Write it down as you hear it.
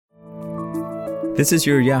This is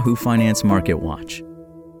your Yahoo Finance Market Watch.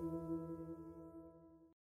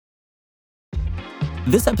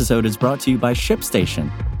 This episode is brought to you by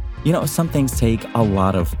ShipStation. You know, some things take a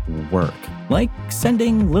lot of work, like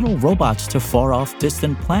sending little robots to far-off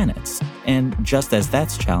distant planets. And just as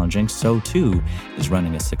that's challenging, so too is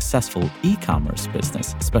running a successful e-commerce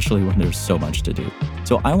business, especially when there's so much to do.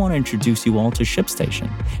 So I want to introduce you all to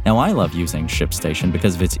ShipStation. Now, I love using ShipStation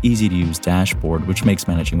because of its easy-to-use dashboard, which makes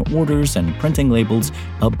managing orders and printing labels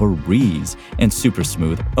a breeze and super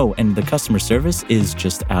smooth. Oh, and the customer service is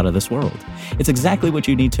just out of this world. It's exactly what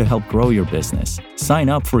you need to help grow your business. Sign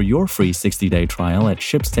up for your free 60-day trial at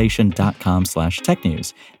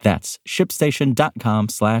shipstation.com/technews. That's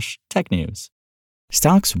shipstation.com/technews.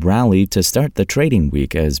 Stocks rallied to start the trading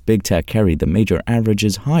week as big tech carried the major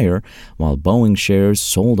averages higher, while Boeing shares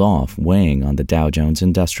sold off, weighing on the Dow Jones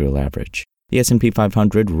Industrial Average. The S&P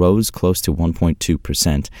 500 rose close to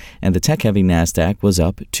 1.2%, and the tech-heavy Nasdaq was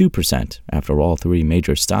up 2% after all three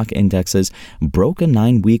major stock indexes broke a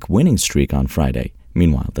 9-week winning streak on Friday.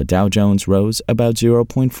 Meanwhile, the Dow Jones rose about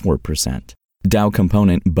 0.4%. Dow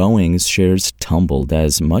component Boeing's shares tumbled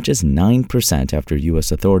as much as 9% after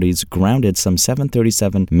U.S. authorities grounded some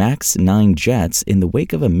 737 MAX 9 jets in the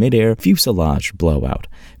wake of a mid-air fuselage blowout.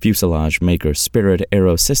 Fuselage maker Spirit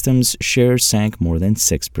AeroSystems shares sank more than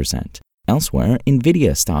 6%. Elsewhere,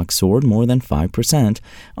 NVIDIA stock soared more than 5%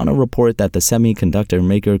 on a report that the semiconductor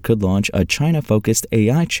maker could launch a China-focused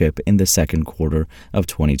AI chip in the second quarter of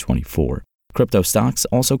 2024. Crypto stocks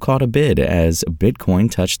also caught a bid as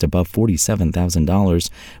Bitcoin touched above $47,000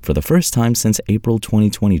 for the first time since April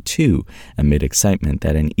 2022, amid excitement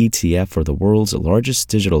that an ETF for the world's largest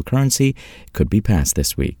digital currency could be passed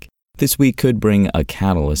this week. This week could bring a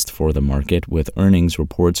catalyst for the market with earnings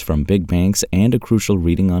reports from big banks and a crucial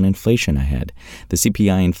reading on inflation ahead. The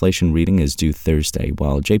CPI inflation reading is due Thursday,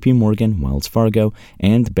 while JP Morgan, Wells Fargo,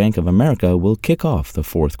 and Bank of America will kick off the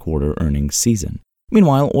fourth quarter earnings season.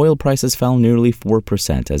 Meanwhile, oil prices fell nearly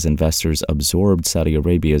 4% as investors absorbed Saudi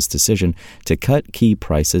Arabia's decision to cut key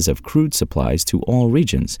prices of crude supplies to all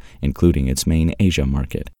regions, including its main Asia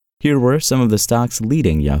market. Here were some of the stocks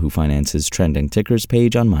leading Yahoo Finance's trending tickers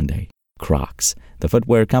page on Monday. Crocs. The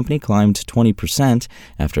footwear company climbed 20%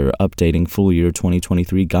 after updating full-year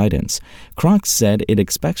 2023 guidance. Crocs said it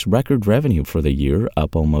expects record revenue for the year,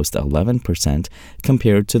 up almost 11%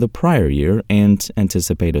 compared to the prior year, and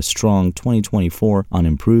anticipate a strong 2024 on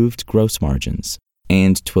improved gross margins.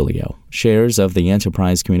 And Twilio. Shares of the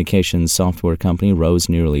enterprise communications software company rose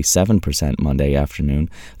nearly 7% Monday afternoon,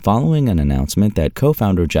 following an announcement that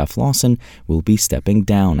co-founder Jeff Lawson will be stepping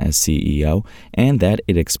down as CEO and that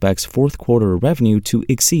it expects fourth quarter revenue to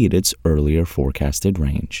exceed its earlier forecasted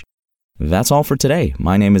range. That's all for today.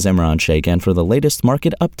 My name is Imran Sheikh, and for the latest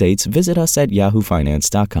market updates, visit us at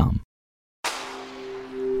yahoofinance.com.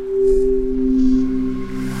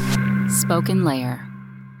 Spoken Layer.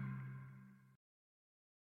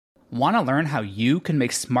 Want to learn how you can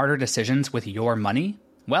make smarter decisions with your money?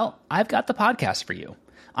 Well, I've got the podcast for you.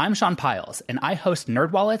 I'm Sean Piles, and I host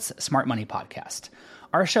NerdWallet's Smart Money Podcast.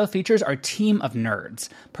 Our show features our team of nerds,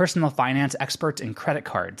 personal finance experts in credit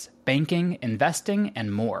cards, banking, investing,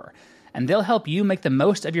 and more. And they'll help you make the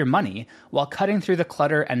most of your money while cutting through the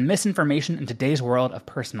clutter and misinformation in today's world of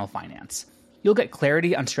personal finance. You'll get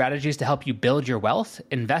clarity on strategies to help you build your wealth,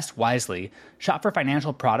 invest wisely, shop for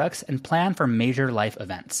financial products, and plan for major life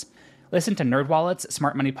events. Listen to NerdWallet's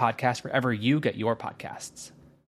Smart Money Podcast wherever you get your podcasts.